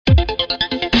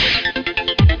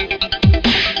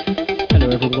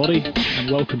everybody,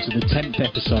 and welcome to the 10th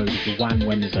episode of the WAN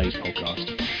Wednesdays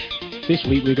podcast. This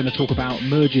week we're going to talk about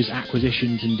mergers,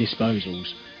 acquisitions and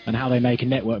disposals, and how they make a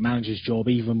network manager's job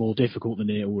even more difficult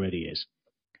than it already is.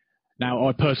 Now,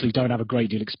 I personally don't have a great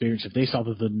deal of experience of this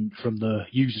other than from the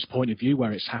user's point of view,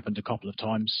 where it's happened a couple of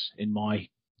times in my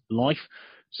life.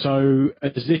 So,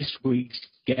 as this week's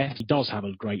guest, he does have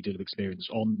a great deal of experience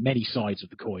on many sides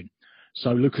of the coin.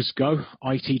 So, Lucas Goh,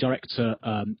 IT Director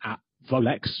at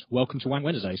Volex, welcome to WAN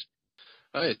Wednesdays.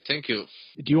 Hi, thank you.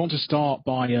 Do you want to start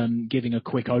by giving a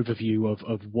quick overview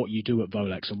of what you do at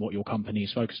Volex and what your company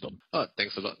is focused on?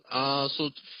 Thanks a lot.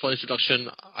 So for introduction,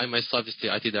 I myself is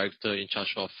the IT Director in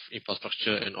charge of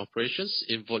infrastructure and operations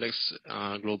in Volex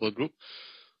Global Group.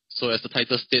 So as the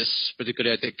title states,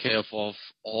 particularly I take care of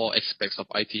all aspects of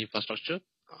IT infrastructure.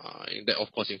 That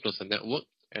of course includes the network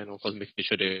and of course making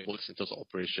sure that it works in terms of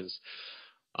operations.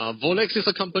 Volex is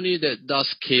a company that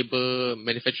does cable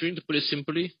manufacturing, to put it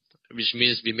simply, which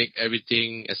means we make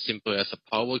everything as simple as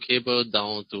a power cable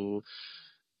down to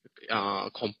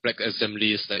complex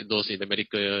assemblies like those in the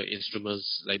medical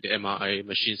instruments, like the MRI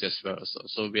machines as well.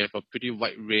 So we have a pretty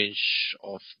wide range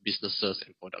of businesses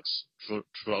and products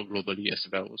throughout globally as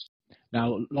well.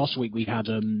 Now, last week we had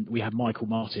Michael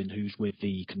Martin, who's with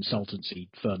the consultancy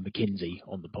firm McKinsey,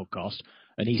 on the podcast,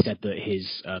 and he said that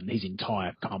his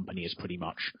entire company is pretty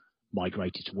much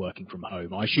migrated to working from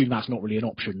home. I assume that's not really an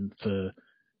option for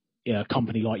a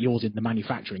company like yours in the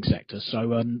manufacturing sector.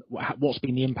 So, what's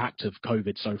been the impact of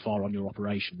COVID so far on your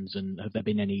operations, and have there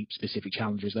been any specific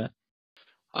challenges there?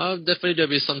 Definitely there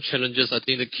will be some challenges. I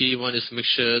think the key one is to make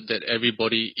sure that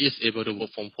everybody is able to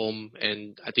work from home.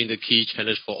 And I think the key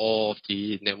challenge for all of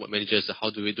the network managers is how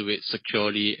do we do it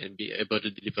securely and be able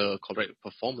to deliver correct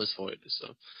performance for it.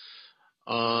 So,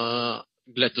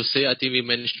 glad to say I think we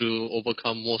managed to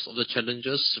overcome most of the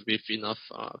challenges with enough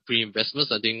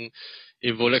pre-investments. I think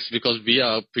in Volex, because we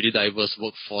are a pretty diverse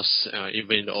workforce,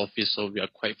 even in the office, so we are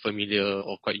quite familiar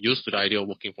or quite used to the idea of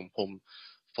working from home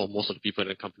for most of the people in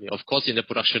the company. Of course, in the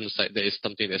production side, there is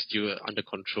something that's still under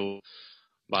control.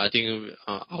 But I think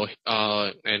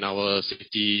our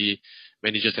safety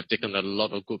managers have taken a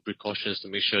lot of good precautions to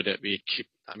make sure that we keep.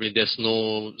 I mean, there's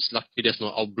no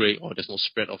outbreak or there's no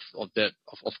spread of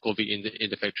COVID in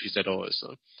the factories at all.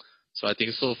 So I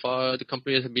think so far the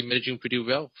company has been managing pretty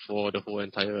well for the whole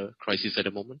entire crisis at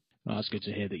the moment. Well, that's good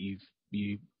to hear that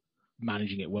you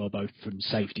managing it well, both from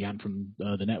safety and from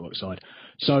the network side.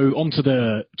 So onto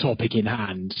the topic in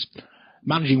hand.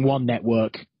 Managing one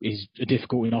network is a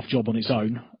difficult enough job on its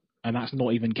own, and that's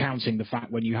not even counting the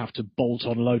fact when you have to bolt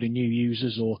on a load of new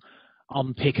users or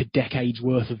unpick a decade's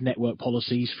worth of network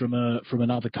policies from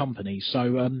another company.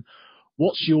 So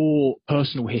what's your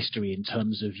personal history in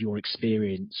terms of your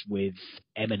experience with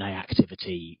M&A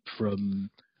activity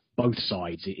from both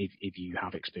sides, if you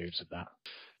have experience of that?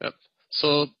 Yep.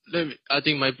 So I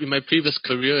think in my previous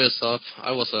career itself,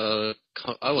 I was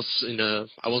in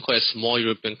I won't call it a small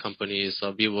European company.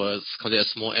 So we were considered a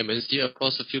small MNC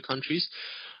across a few countries.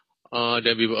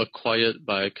 Then we were acquired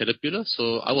by Caterpillar.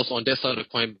 So I was on that side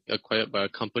acquired by a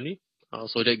company.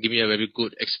 So that gave me a very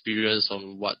good experience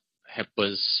on what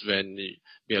happens when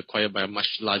we are acquired by a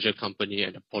much larger company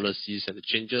and the policies and the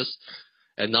changes.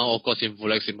 And now, of course, in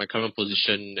Volex, in my current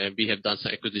position, and we have done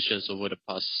some acquisitions over the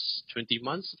past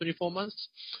 24 months.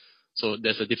 So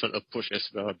there's a different approach as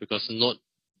well, because not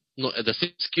at the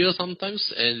same scale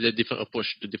sometimes, and a different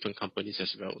approach to different companies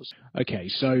as well. Okay,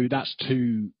 so that's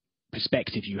two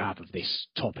perspectives you have of this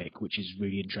topic, which is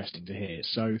really interesting to hear.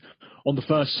 So on the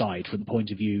first side, from the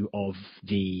point of view of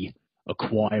the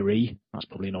acquiree, that's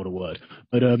probably not a word,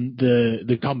 but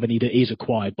the company that is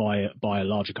acquired by a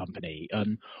larger company,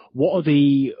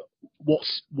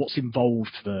 what's involved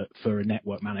for a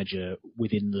network manager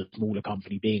within the smaller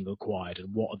company being acquired,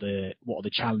 and what are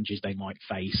the challenges they might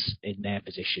face in their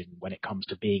position when it comes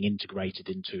to being integrated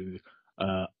into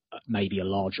maybe a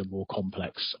larger, more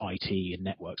complex IT and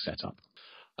network setup?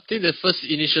 I think the first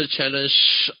initial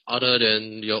challenge, other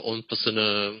than your own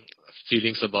personal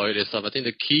feelings about it and stuff, I think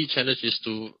the key challenge is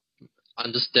to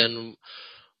understand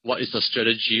what is the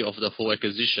strategy of the whole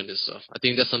acquisition itself. I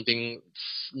think that's something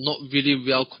not really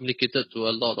well communicated to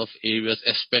a lot of areas,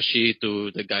 especially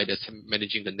to the guy that's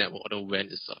managing the network or the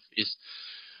WAN itself.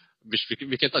 Which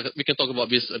we can talk about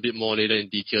this a bit more later in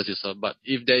details itself. But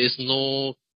if there is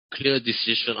no clear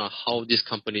decision on how this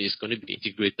company is going to be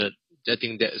integrated, I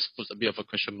think that puts a bit of a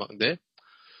question mark there.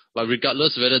 But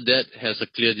regardless whether that has a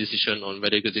clear decision on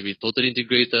whether it's going to be totally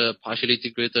integrated, partially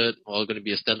integrated, or going to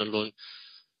be a standalone,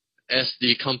 as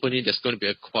the company that's going to be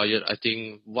acquired, I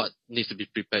think what needs to be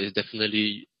prepared is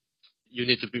definitely you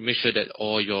need to make sure that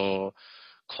all your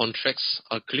contracts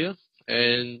are clear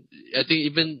And I think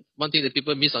even one thing that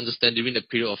people misunderstand during the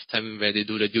period of time where they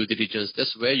do the due diligence,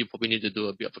 that's where you probably need to do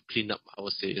a bit of a cleanup, I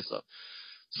would say. So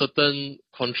certain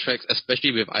contracts,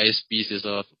 especially with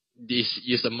ISPs, this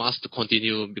is a must to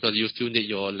continue because you still need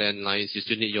your landlines, you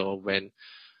still need your WAN.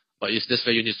 But that's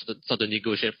where you need to start to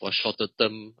negotiate for a shorter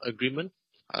term agreement.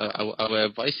 I would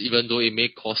advise, even though it may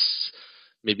cost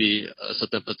maybe a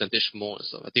certain percentage more.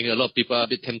 So I think a lot of people are a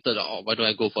bit tempted, why don't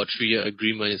I go for a 3-year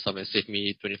agreement and save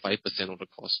me 25% of the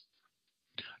cost?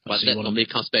 But that normally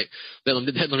comes back. That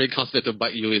normally comes back to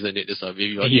bite you, isn't it? So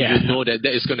you know that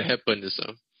is going to happen.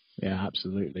 So. Yeah,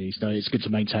 absolutely. So it's good to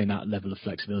maintain that level of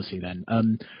flexibility then.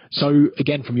 So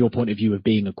again, from your point of view of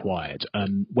being acquired,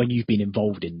 when you've been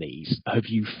involved in these, have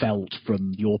you felt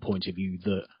from your point of view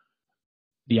that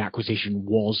the acquisition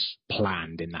was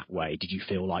planned in that way? Did you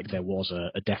feel like there was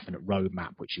a definite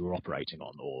roadmap which you were operating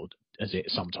on, or has it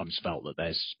sometimes felt that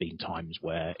there's been times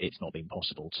where it's not been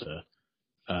possible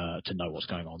to know what's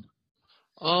going on?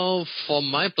 For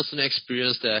my personal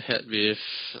experience that I had with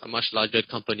a much larger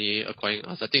company acquiring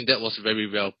us, I think that was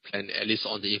very well planned, at least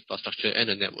on the infrastructure and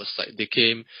the network side.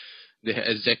 They had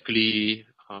exactly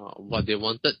what they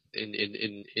wanted in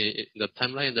the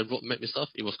timeline and the roadmap itself.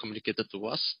 It was communicated to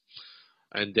us.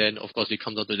 And then, of course, we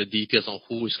come down to the details on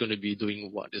who is going to be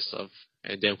doing what and stuff,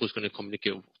 and then who's going to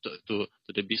communicate to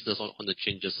the business on the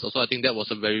changes. So I think that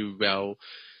was a very well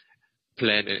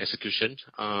plan and execution.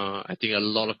 I think a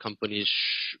lot of companies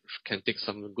can take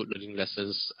some good learning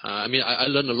lessons. I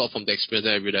learned a lot from the experience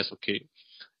that I realized, okay,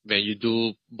 when you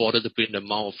do bother to put in the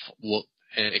amount of work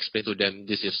and explain to them,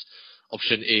 this is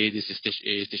option A, this is stage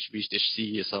A, stage B, stage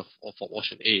C, for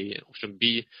option A and option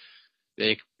B, then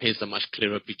it paints a much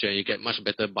clearer picture and you get much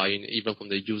better buy-in even from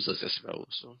the users as well.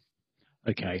 So.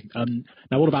 Okay.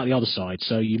 Now, what about the other side?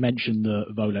 So you mentioned that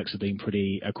Volex have been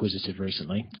pretty acquisitive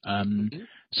recently.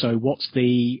 So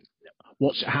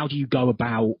how do you go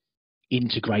about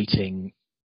integrating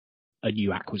a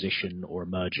new acquisition or a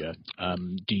merger?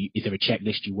 Is there a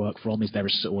checklist you work from? Is there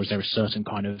a certain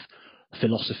kind of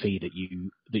philosophy that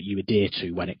you adhere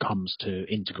to when it comes to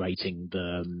integrating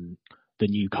the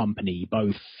new company?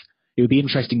 It would be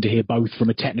interesting to hear both from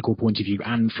a technical point of view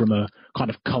and from a kind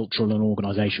of cultural and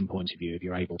organisation point of view, if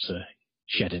you're able to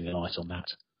shed any light on that.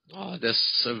 Oh,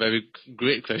 that's a very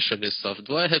great question itself.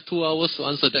 Do I have 2 hours to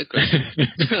answer that question?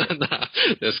 Nah,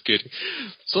 that's good.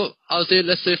 So I'll say,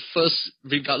 let's say first,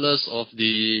 regardless of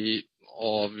we've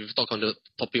talked on the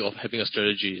topic of having a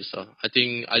strategy. So I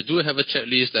think I do have a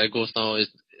checklist that goes now is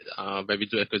where we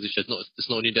do acquisitions. It's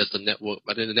not only there's the network,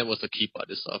 but then the network's the key part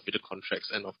itself with the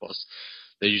contracts and of course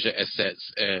the usual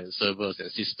assets and servers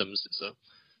and systems.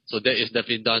 So that is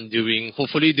definitely done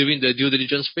hopefully during the due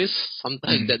diligence phase.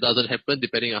 Sometimes that doesn't happen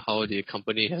depending on how the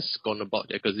company has gone about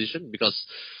the acquisition, because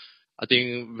I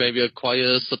think when we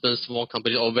acquire certain small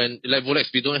companies, or when, like Volex,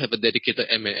 we don't have a dedicated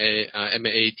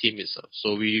M&A team itself.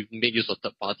 So we make use of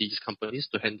third parties companies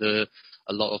to handle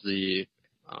a lot of the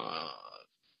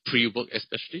pre-work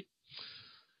especially.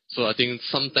 So I think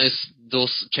sometimes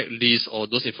those checklists or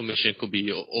those information could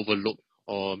be overlooked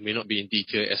or may not be in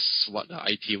detail as what the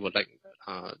IT would like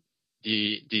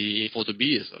the info to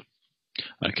be. So.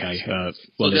 Okay.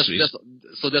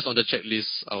 So that's on the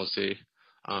checklist, I would say,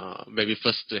 where we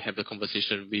first to have the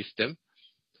conversation with them.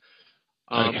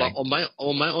 Okay. But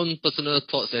on my own personal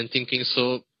thoughts and thinking,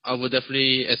 so I would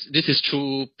definitely, as this is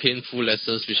true painful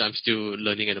lessons which I'm still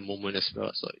learning at the moment as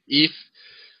well. So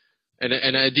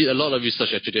and I did a lot of research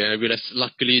actually, and I realized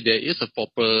luckily there is a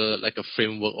proper like a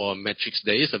framework or a metrics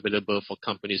that is available for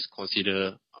companies to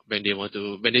consider when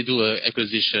they do an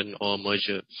acquisition or a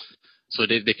merger, so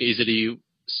they can easily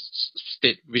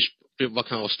state what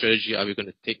kind of strategy are we going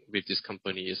to take with this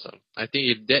company. So I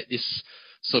think if that is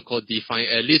so-called defined,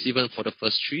 at least even for the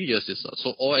first 3 years,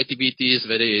 so all activities,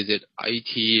 whether is it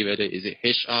IT, whether is it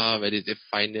HR, whether is it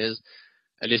finance,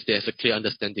 at least there's a clear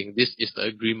understanding. This is the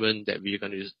agreement that we're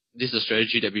going to use. This is the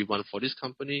strategy that we want for this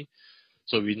company.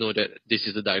 So we know that this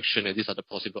is the direction and these are the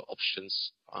possible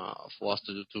options for us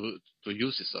to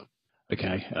use it. So.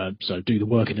 Okay. So do the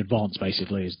work in advance,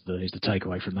 basically, is the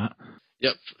takeaway from that.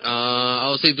 Yep. I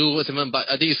would say do whatever, but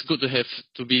I think it's good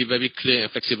to be very clear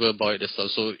and flexible about it.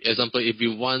 So, example, if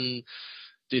you want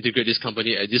to integrate this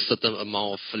company at this certain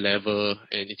amount of level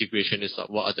and integration, is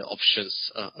what are the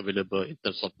options available in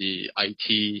terms of the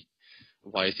IT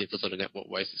wise, in terms of the network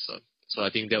wise. So I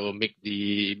think that will make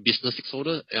the business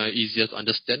stakeholder easier to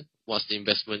understand what's the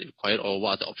investment required or what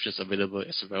are the options available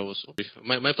as well. Also,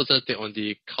 my personal take on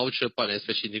the culture part and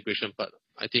especially integration part,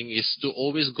 I think is to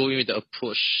always go in with the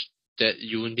approach that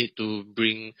you need to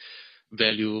bring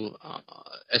value,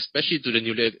 especially to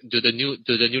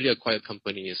the newly acquired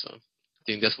companies. I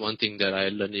think that's one thing that I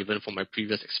learned even from my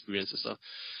previous experiences.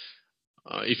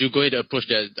 If you go in the approach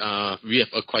that we have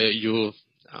acquired you,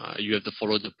 you have to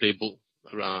follow the playbook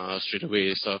straight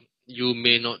away. So you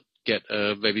may not get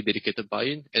a very dedicated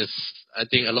buy-in. As I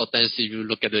think a lot of times, if you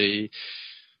look at the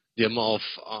amount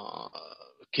of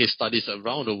case studies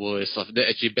around the world, stuff that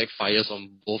actually backfires on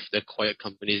both the acquired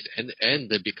companies and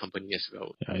the big company as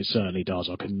well. Yeah, it certainly does.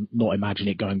 I can not imagine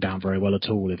it going down very well at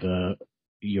all if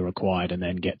you're acquired and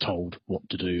then get told what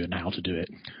to do and how to do it.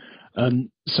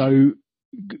 So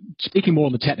speaking more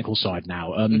on the technical side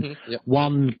now,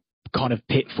 one kind of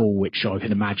pitfall which I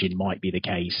can imagine might be the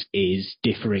case is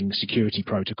differing security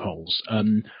protocols.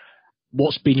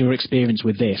 What's been your experience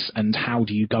with this, and how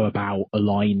do you go about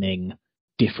aligning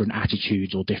different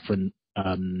attitudes or different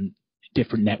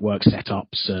network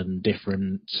setups and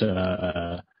different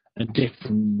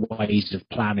ways of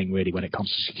planning really when it comes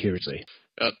to security?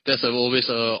 That's always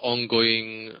an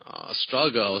ongoing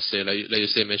struggle, I would say. Like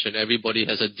you mentioned, everybody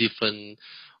has a different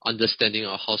understanding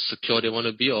of how secure they want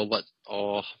to be, or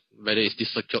whether it's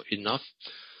this secure enough.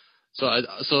 So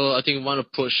I think one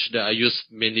approach that I use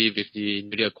mainly with the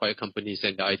newly acquired companies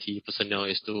and the IT personnel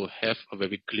is to have a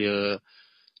very clear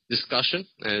discussion,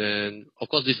 and then of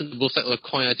course listen to both sides of the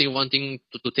coin. I think one thing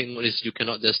to take note is you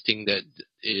cannot just think that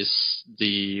is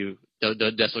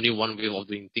there's only one way of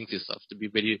doing things and stuff. To be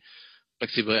very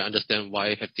flexible and understand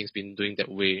why have things been doing that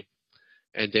way,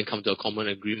 and then come to a common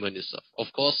agreement and stuff. Of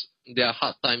course, there are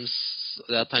hard times.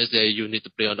 There are times that you need to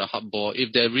play on the hard ball.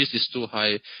 If the risk is too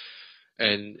high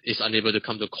and is unable to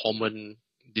come to a common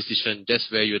decision, that's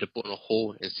where you have to put on a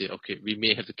hold and say, okay, we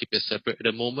may have to keep it separate at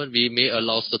the moment. We may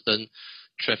allow certain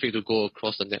traffic to go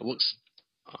across the networks,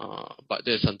 but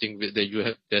there's something that you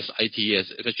have. There's IT,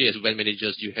 especially as WAN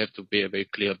managers, you have to be very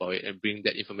clear about it and bring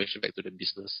that information back to the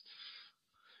business,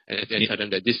 and tell them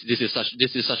that this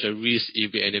is such a risk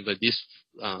if we enable this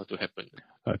to happen.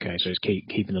 Okay, so it's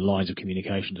keeping the lines of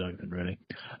communications open, really.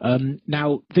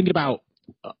 Now, thinking about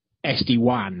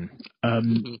SD-WAN,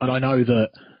 and I know that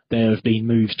there have been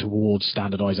moves towards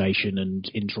standardization and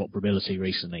interoperability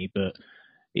recently, but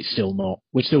we're still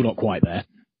not quite there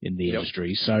in the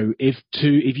industry. So if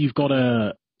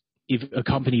a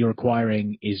company you're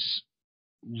acquiring is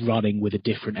running with a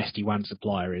different SD-WAN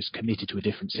supplier, is committed to a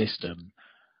different system,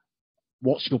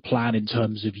 what's your plan in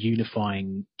terms of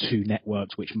unifying two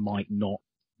networks which might not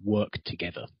work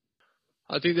together?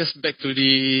 I think that's back to the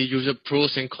usual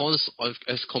pros and cons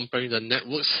as comparing the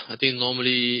networks. I think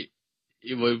normally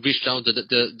it will reach down to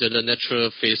the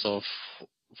natural phase of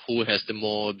who has the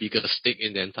more bigger stake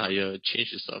in the entire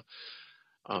change itself.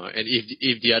 And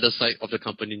if the other side of the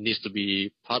company needs to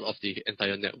be part of the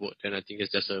entire network, then I think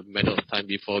it's just a matter of time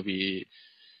before we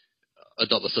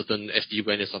adopt a certain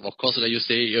SD-WAN and stuff. Of course, like you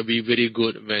say, it'll be very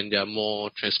good when they are more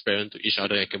transparent to each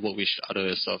other and can work with each other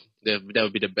and stuff. That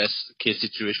would be the best case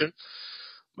situation.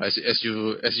 But as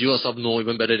you yourself know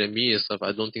even better than me and stuff,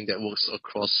 I don't think that works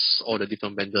across all the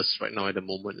different vendors right now at the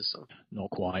moment and stuff. Not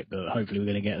quite, but hopefully we're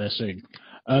going to get there soon.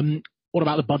 What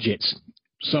about the budgets?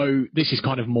 So this is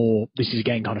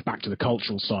again kind of back to the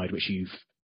cultural side, which you've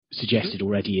suggested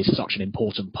already is such an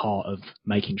important part of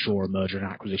making sure a merger and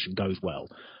acquisition goes well.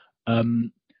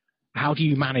 How do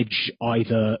you manage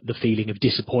either the feeling of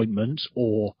disappointment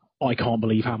or I can't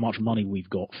believe how much money we've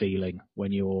got feeling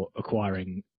when you're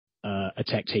acquiring a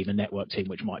tech team, a network team,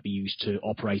 which might be used to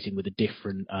operating with a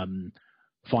different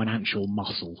financial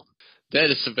muscle? That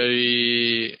is a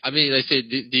very. I mean, like I say,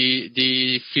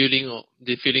 the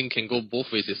feeling can go both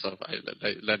ways itself.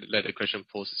 Let the question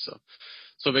pose itself.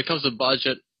 So when it comes to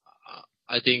budget,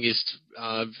 I think it's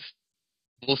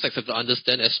both sides have to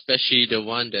understand, especially the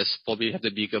one that's probably have the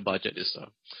bigger budget itself.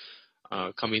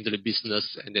 Coming to the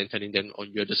business and then telling them, oh,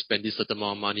 you have to spend this certain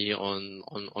amount of money on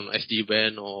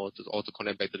SD-WAN or to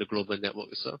connect back to the global network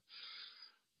itself.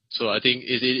 So I think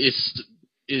it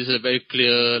is a very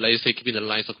clear, like you say, keeping the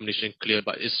lines of communication clear,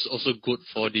 but it's also good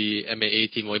for the M&A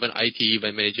team or even IT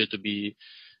WAN manager to be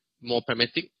more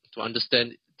pragmatic, to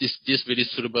understand this really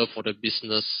suitable for the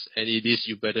business, and it is,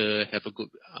 you better have a good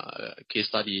a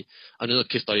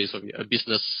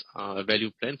business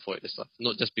value plan for it and stuff.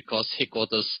 Not just because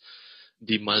headquarters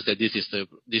demands that this is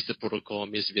the protocol,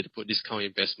 means we have to put this kind of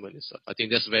investment and stuff. I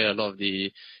think that's where a lot of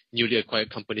the newly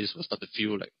acquired companies will start to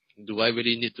feel like, do I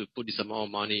really need to put this amount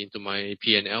of money into my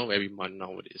P&L every month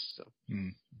nowadays? So.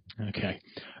 Okay.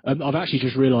 I've actually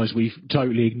just realised we've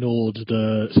totally ignored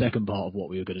the second part of what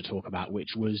we were going to talk about,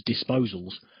 which was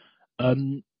disposals.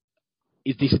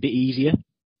 Is this a bit easier?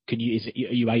 Are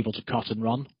you able to cut and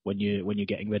run when you're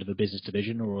getting rid of a business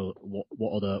division, or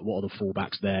what are the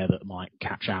fallbacks there that might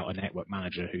catch out a network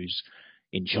manager who's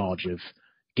in charge of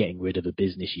getting rid of a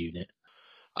business unit?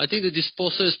 I think the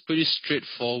disposal is pretty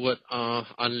straightforward,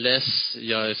 unless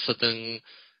certain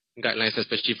guidelines,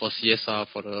 especially for CSR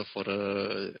for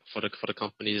the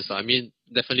companies. I mean,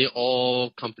 definitely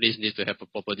all companies need to have a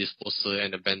proper disposal,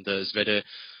 and the vendors, whether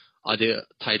are they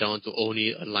tied down to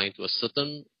only align to a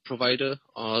certain provider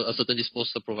or a certain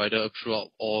disposal provider throughout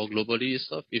all globally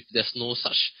stuff. If there's no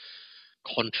such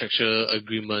contractual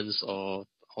agreements or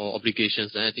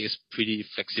obligations, then I think it's pretty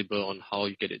flexible on how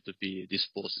you get it to be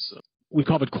disposed. We've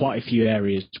covered quite a few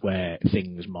areas where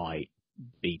things might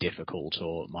be difficult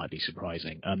or might be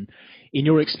surprising. In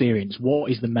your experience, what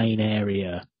is the main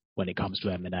area when it comes to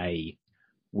M&A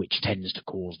which tends to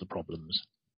cause the problems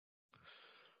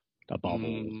above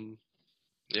all?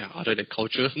 Yeah, other than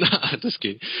culture. Nah, just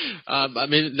kidding. I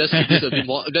mean, let's keep this a bit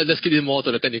more. Let's keep it more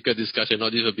to the technical discussion. Now,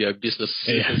 this will be a business.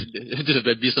 This will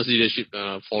be a business leadership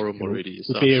forum already.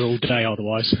 We'll be here all day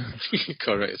otherwise.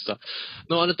 Correct. So,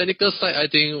 no, on the technical side, I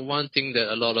think one thing that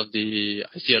I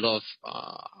see a lot of,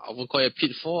 I won't call it a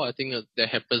pitfall. I think that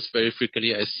happens very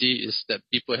frequently. I see is that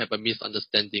people have a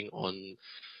misunderstanding on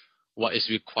what is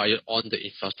required on the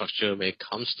infrastructure when it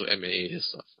comes to M&A.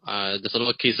 There's a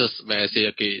lot of cases where I say,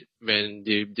 okay, when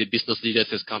the business leaders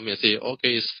has come and say, okay,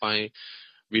 it's fine,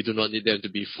 we do not need them to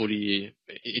be fully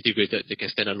integrated. They can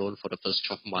stand alone for the first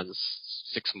 12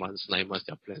 months, 6 months, 9 months,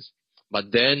 their plans.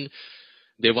 But then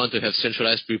they want to have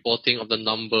centralized reporting of the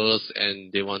numbers,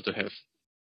 and they want to have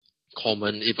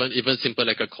common, even simple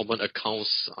like a common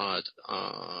accounts, chart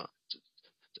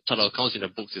of accounts in the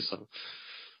books itself.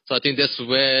 So I think that's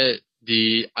where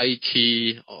the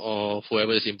IT or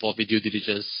whoever is involved with due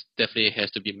diligence definitely has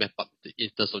to be mapped up in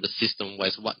terms of the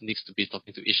system-wise, what needs to be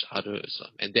talking to each other,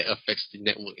 and that affects the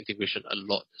network integration a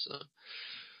lot.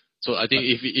 So I think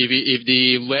if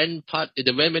the WAN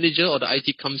manager or the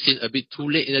IT comes in a bit too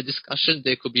late in the discussion,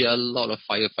 there could be a lot of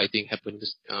firefighting happening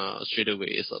straight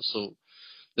away. So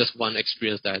that's one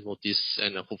experience that I noticed,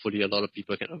 and hopefully a lot of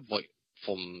people can avoid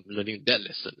from learning that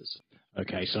lesson.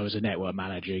 Okay, so as a network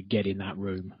manager, get in that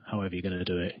room, however you're going to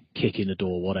do it, kick in the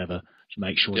door, whatever, to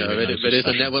make sure. Yeah, whether it's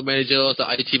a network manager or the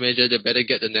IT manager, they better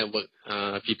get the network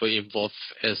people involved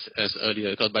as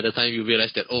earlier, because by the time you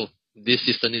realize that, oh, this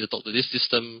system needs to talk to this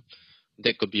system,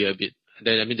 that could be a bit.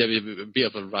 Then there will be a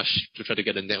bit of a rush to try to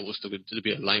get the networks to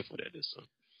be aligned for that. So.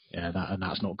 Yeah,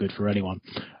 that's not good for anyone.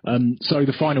 So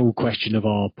the final question of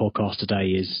our podcast today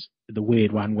is the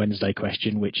weird WAN Wednesday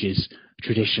question, which is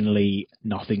traditionally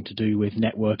nothing to do with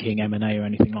networking, M&A, or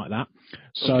anything like that.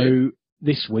 So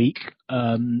this week,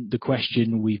 the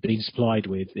question we've been supplied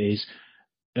with is,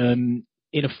 in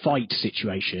a fight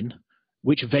situation,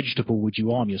 which vegetable would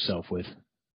you arm yourself with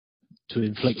to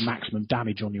inflict maximum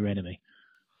damage on your enemy?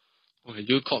 Okay,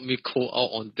 you caught me cold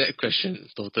out on that question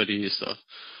totally. So,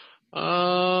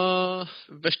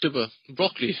 vegetable,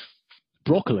 broccoli.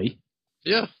 Broccoli?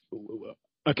 Yeah.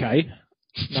 Okay,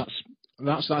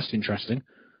 that's interesting.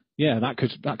 Yeah, that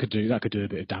could do a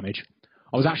bit of damage.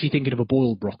 I was actually thinking of a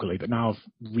boiled broccoli, but now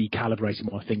I've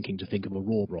recalibrated my thinking to think of a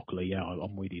raw broccoli. Yeah,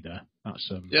 I'm with you there.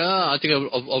 That's Yeah, I think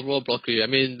of raw broccoli. I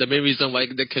mean, the main reason why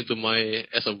that came to mind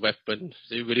as a weapon,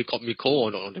 it really caught me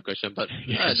cold on the question. But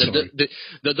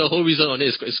the whole reason on it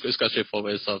is quite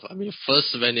straightforward itself. I mean,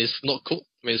 first, when it's not cooked,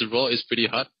 when it's raw, it's pretty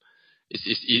hard. It's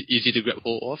easy to grab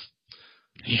hold of.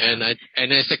 Yeah.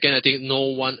 And then second, I think no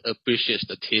one appreciates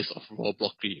the taste of raw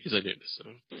broccoli, isn't it? So.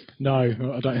 No,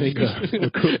 I don't think a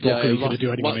cooked broccoli going to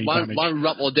do anyone any damage. One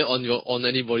rub of that on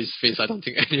anybody's face, I don't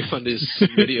think anyone is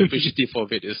really appreciative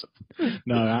of it.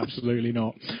 No, absolutely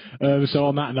not. So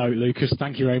on that note, Lucas,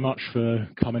 thank you very much for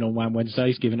coming on WAN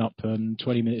Wednesdays, giving up 20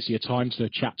 minutes of your time to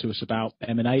chat to us about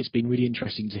M&A. It's been really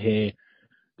interesting to hear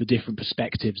the different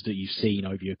perspectives that you've seen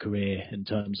over your career in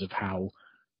terms of how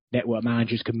network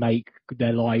managers can make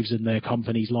their lives and their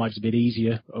companies' lives a bit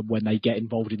easier when they get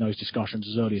involved in those discussions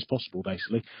as early as possible,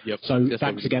 basically. Yep, so definitely.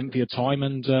 Thanks again for your time,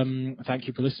 and thank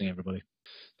you for listening, everybody.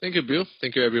 Thank you, Bill.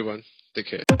 Thank you, everyone. Take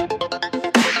care.